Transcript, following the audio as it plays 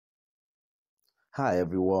Hi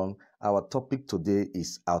everyone, our topic today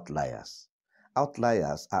is outliers.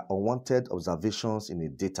 Outliers are unwanted observations in a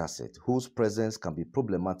dataset whose presence can be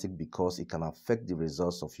problematic because it can affect the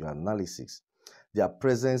results of your analysis. Their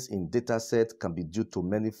presence in dataset can be due to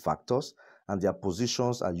many factors, and their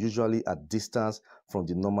positions are usually at distance from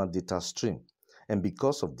the normal data stream. And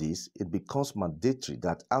because of this, it becomes mandatory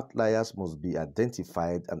that outliers must be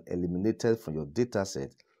identified and eliminated from your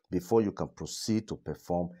dataset before you can proceed to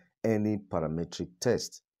perform any parametric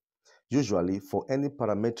test. Usually, for any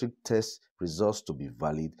parametric test results to be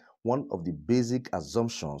valid, one of the basic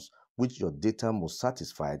assumptions which your data must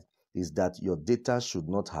satisfy is that your data should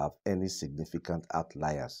not have any significant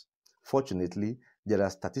outliers. Fortunately, there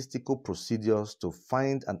are statistical procedures to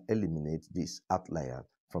find and eliminate these outliers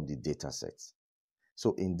from the datasets.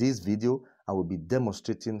 So in this video, I will be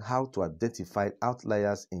demonstrating how to identify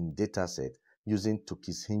outliers in dataset using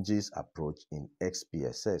Tukey's Hinges approach in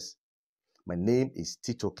SPSS. My name is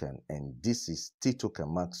Titocan and this is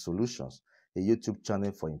Titocan Max Solutions, a YouTube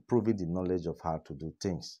channel for improving the knowledge of how to do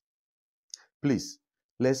things. Please,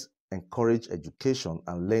 let's encourage education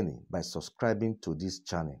and learning by subscribing to this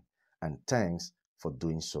channel, and thanks for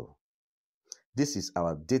doing so. This is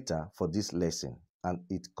our data for this lesson, and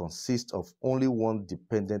it consists of only one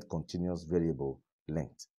dependent continuous variable,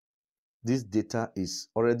 length. This data is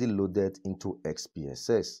already loaded into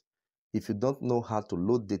SPSS. If you don't know how to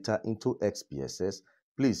load data into SPSS,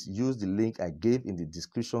 please use the link I gave in the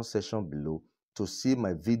description section below to see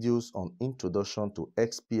my videos on Introduction to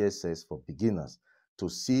SPSS for beginners to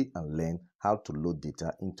see and learn how to load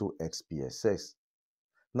data into SPSS.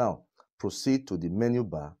 Now, proceed to the menu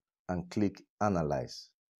bar and click Analyze.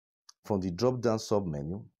 From the drop-down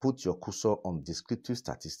sub-menu, put your cursor on Descriptive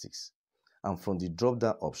Statistics, and from the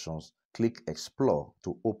drop-down options, click Explore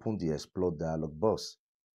to open the Explore dialog box.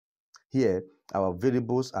 Here, our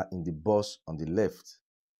variables are in the box on the left.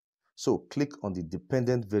 So click on the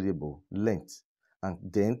dependent variable, length, and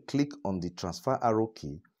then click on the transfer arrow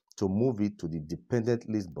key to move it to the dependent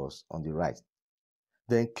list box on the right.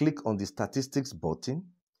 Then click on the Statistics button,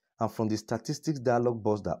 and from the Statistics dialog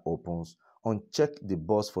box that opens, uncheck the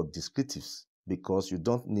box for descriptives because you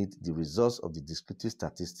don't need the results of the descriptive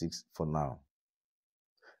statistics for now.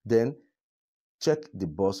 Then check the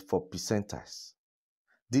box for percentiles.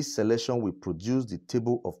 This selection will produce the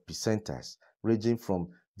table of percentiles ranging from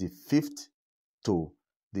the 5th to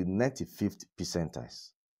the 95th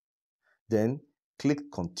percentiles. Then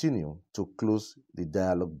click Continue to close the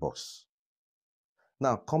dialog box.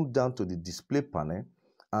 Now come down to the display panel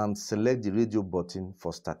and select the radio button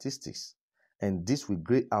for statistics, and this will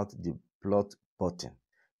gray out the plot button,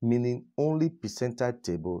 meaning only percentile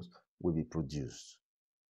tables will be produced.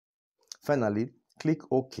 Finally, click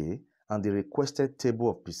OK, and the requested table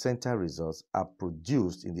of percentile results are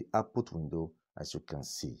produced in the output window, as you can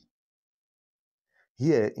see.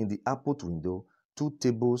 Here in the output window, two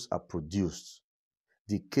tables are produced: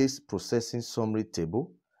 the case processing summary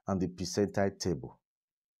table and the percentile table.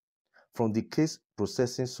 From the case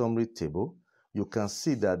processing summary table, you can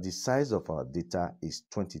see that the size of our data is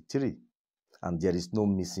 23 and there is no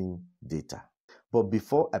missing data. But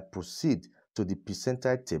before I proceed to the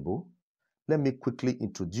percentile table, let me quickly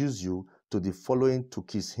introduce you to the following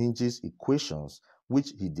Tukey's Hinges equations,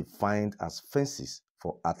 which he defined as fences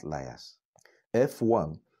for outliers.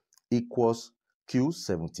 F1 equals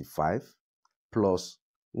Q75 plus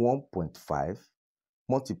 1.5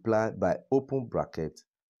 multiplied by open bracket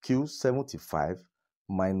Q75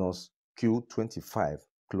 minus Q25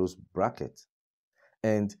 close bracket,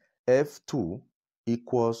 and F2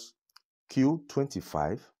 equals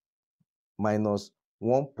Q25 minus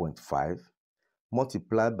 1.5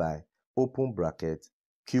 multiplied by open bracket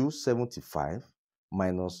Q75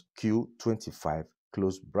 minus Q25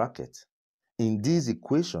 close bracket. In these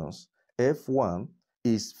equations, F1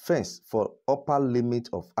 is fence for upper limit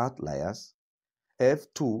of outliers,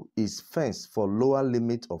 F2 is fence for lower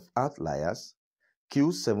limit of outliers,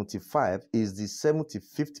 Q75 is the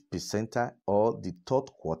 75th percentile or the 3rd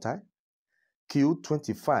quartile,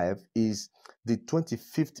 Q25 is the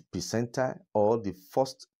 25th percentile or the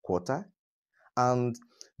 1st quartile, and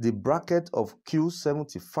the bracket of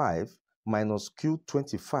Q75 minus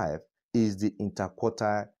Q25 is the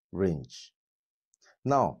interquartile range.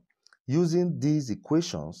 Now, using these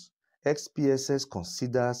equations, SPSS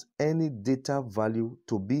considers any data value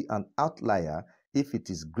to be an outlier if it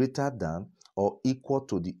is greater than or equal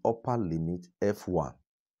to the upper limit F1,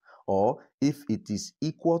 or if it is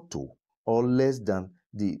equal to or less than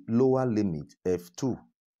the lower limit F2.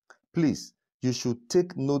 Please, you should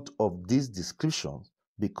take note of these descriptions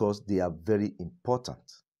because they are very important.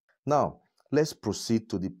 Now, let's proceed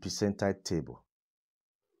to the percentile table.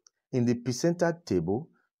 In the percentile table,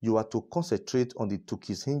 you are to concentrate on the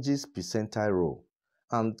Tukey's Hinges percentile row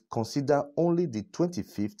and consider only the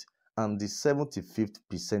 25th and the 75th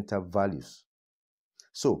percentile values.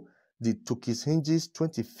 So, the Tukey's Hinges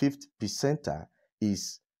 25th percentile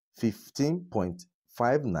is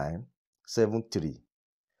 15.5973,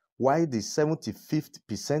 while the 75th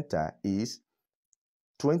percentile is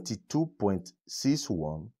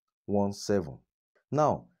 22.6117.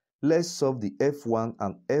 Now, let's solve the F1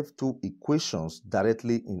 and F2 equations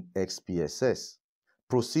directly in SPSS.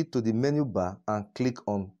 Proceed to the menu bar and click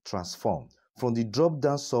on Transform. From the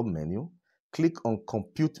drop-down sub-menu, click on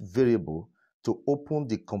Compute Variable to open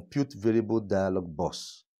the Compute Variable dialog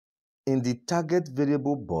box. In the Target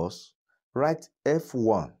Variable box, write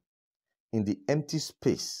F1 in the empty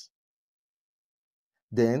space.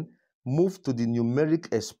 Then, move to the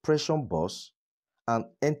Numeric Expression box and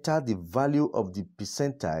enter the value of the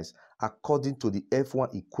percentiles according to the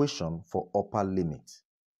F1 equation for upper limit.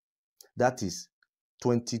 That is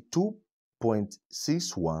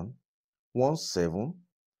 22.6117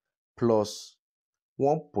 plus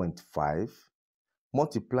 1.5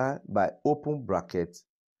 multiplied by open bracket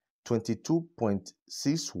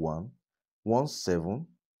 22.6117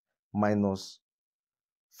 minus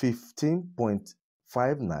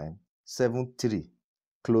 15.5973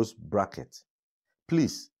 close bracket.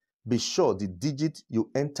 Please be sure the digits you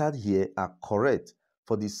entered here are correct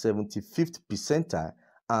for the 75th percentile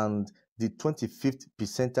and the 25th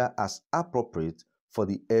percentile as appropriate for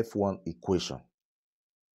the F1 equation.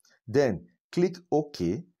 Then click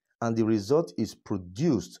OK and the result is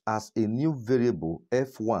produced as a new variable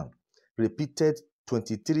F1 repeated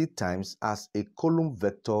 23 times as a column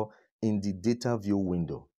vector in the data view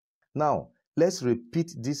window. Now let's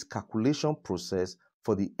repeat this calculation process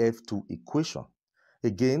for the F2 equation.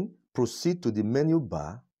 Again, proceed to the menu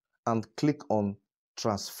bar and click on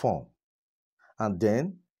Transform, and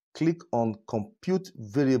then click on Compute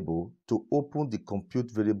Variable to open the Compute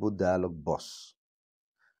Variable dialog box.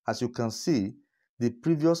 As you can see, the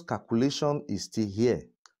previous calculation is still here.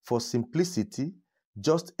 For simplicity,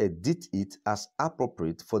 just edit it as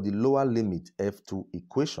appropriate for the lower limit F2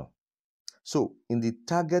 equation. So, in the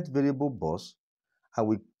Target Variable box, I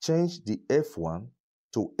will change the F1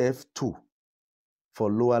 to F2 for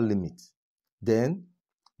lower limit. Then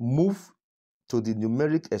move to the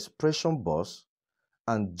Numeric Expression box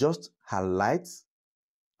and just highlight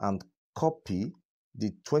and copy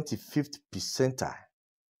the 25th percentile,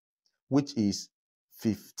 which is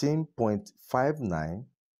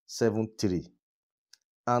 15.5973,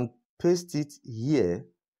 and paste it here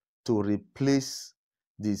to replace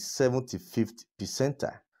the 75th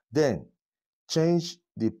percentile. Then change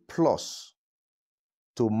the plus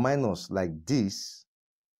to minus like this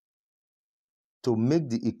to make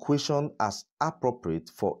the equation as appropriate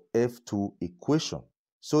for F2 equation,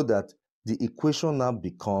 so that the equation now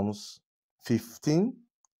becomes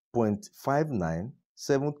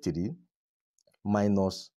 15.5973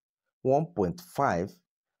 minus 1.5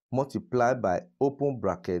 multiplied by open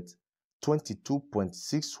bracket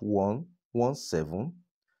 22.6117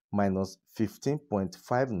 minus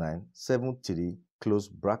 15.5973 close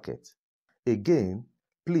bracket. Again,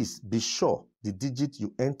 please be sure the digits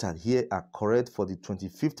you entered here are correct for the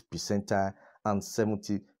 25th percentile and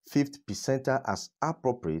 75th percentile as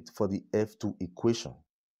appropriate for the F2 equation.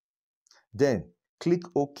 Then click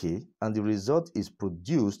OK and the result is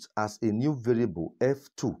produced as a new variable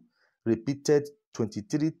F2 repeated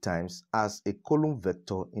 23 times as a column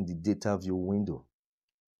vector in the data view window.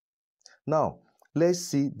 Now let's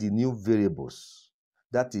see the new variables,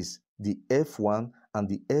 that is the F1 and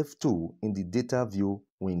the F2 in the data view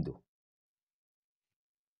window.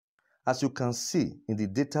 As you can see in the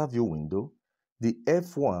data view window, the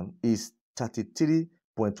F1 is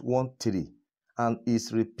 33.13 and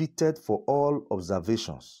is repeated for all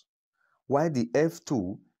observations, while the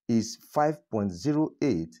F2 is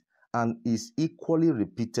 5.08 and is equally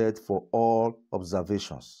repeated for all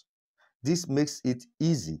observations. This makes it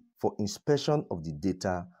easy for inspection of the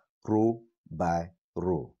data row by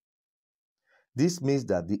row. This means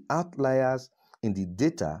that the outliers in the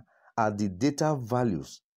data are the data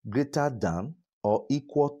values greater than or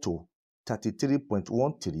equal to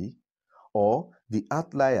 33.13, or the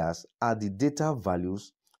outliers are the data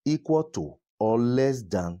values equal to or less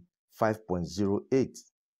than 5.08.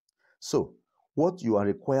 So, what you are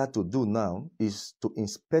required to do now is to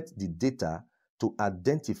inspect the data to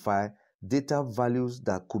identify data values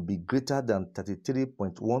that could be greater than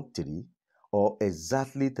 33.13 or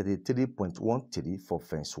exactly 33.13 for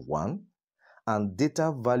fence 1, and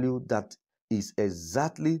data value that is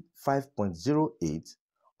exactly 5.08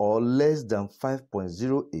 or less than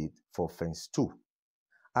 5.08 for fence 2.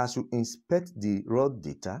 As you inspect the raw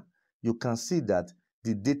data, you can see that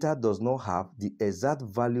the data does not have the exact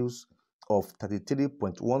values of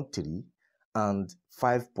 33.13 and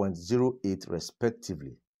 5.08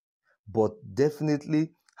 respectively, but definitely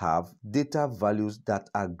have data values that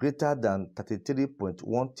are greater than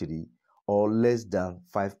 33.13 or less than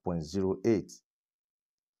 5.08.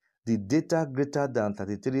 The data greater than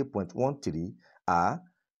 33.13 are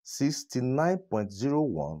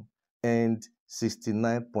 69.01 and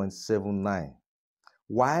 69.79,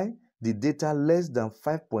 while the data less than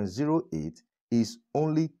 5.08 is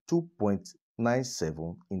only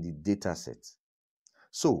 2.97 in the dataset.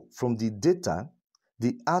 So, from the data,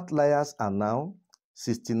 the outliers are now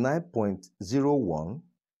 69.01,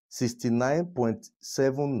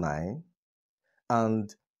 69.79,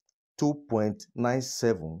 and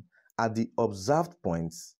 2.97 at the observed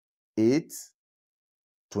points 8,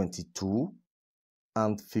 22,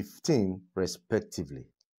 and 15 respectively.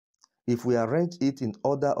 If we arrange it in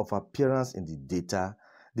order of appearance in the data,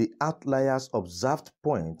 the outliers observed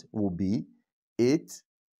point will be 8,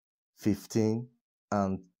 15,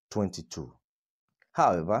 and 22.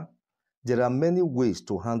 However, there are many ways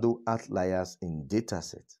to handle outliers in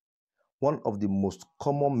datasets. One of the most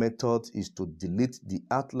common methods is to delete the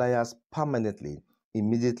outliers permanently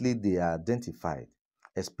immediately they are identified,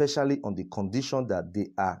 especially on the condition that they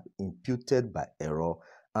are imputed by error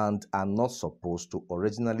and are not supposed to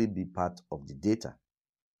originally be part of the data.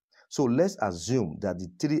 So let's assume that the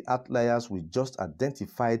 3 outliers we just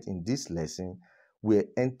identified in this lesson were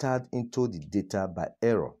entered into the data by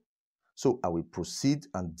error. So I will proceed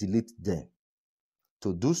and delete them.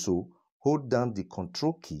 To do so, hold down the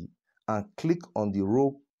Control key and click on the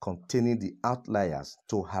row containing the outliers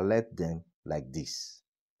to highlight them like this.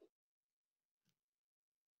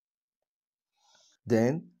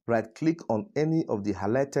 Then right-click on any of the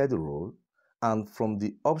highlighted row, and from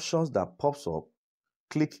the options that pops up,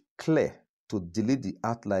 click Clear to delete the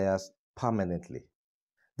outliers permanently.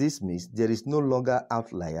 This means there is no longer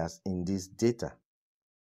outliers in this data.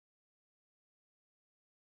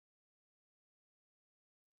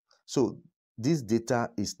 So this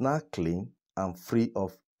data is now clean and free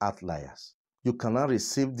of outliers. You can now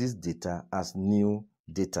receive this data as new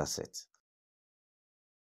dataset.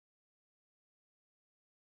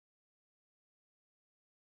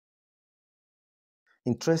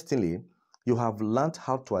 Interestingly, you have learned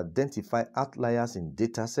how to identify outliers in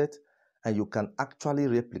dataset, and you can actually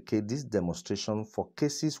replicate this demonstration for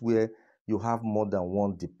cases where you have more than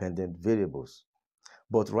one dependent variables.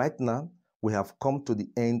 But right now, we have come to the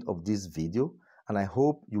end of this video, and I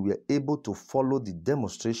hope you were able to follow the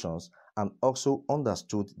demonstrations and also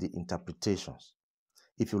understood the interpretations.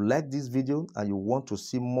 If you like this video and you want to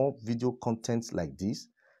see more video content like this,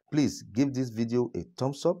 please give this video a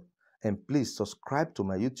thumbs up, and please subscribe to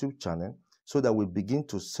my YouTube channel so that we begin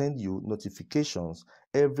to send you notifications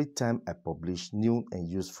every time I publish new and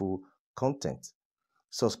useful content.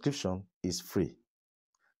 Subscription is free.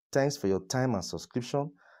 Thanks for your time and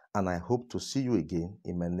subscription, and I hope to see you again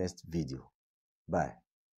in my next video. Bye.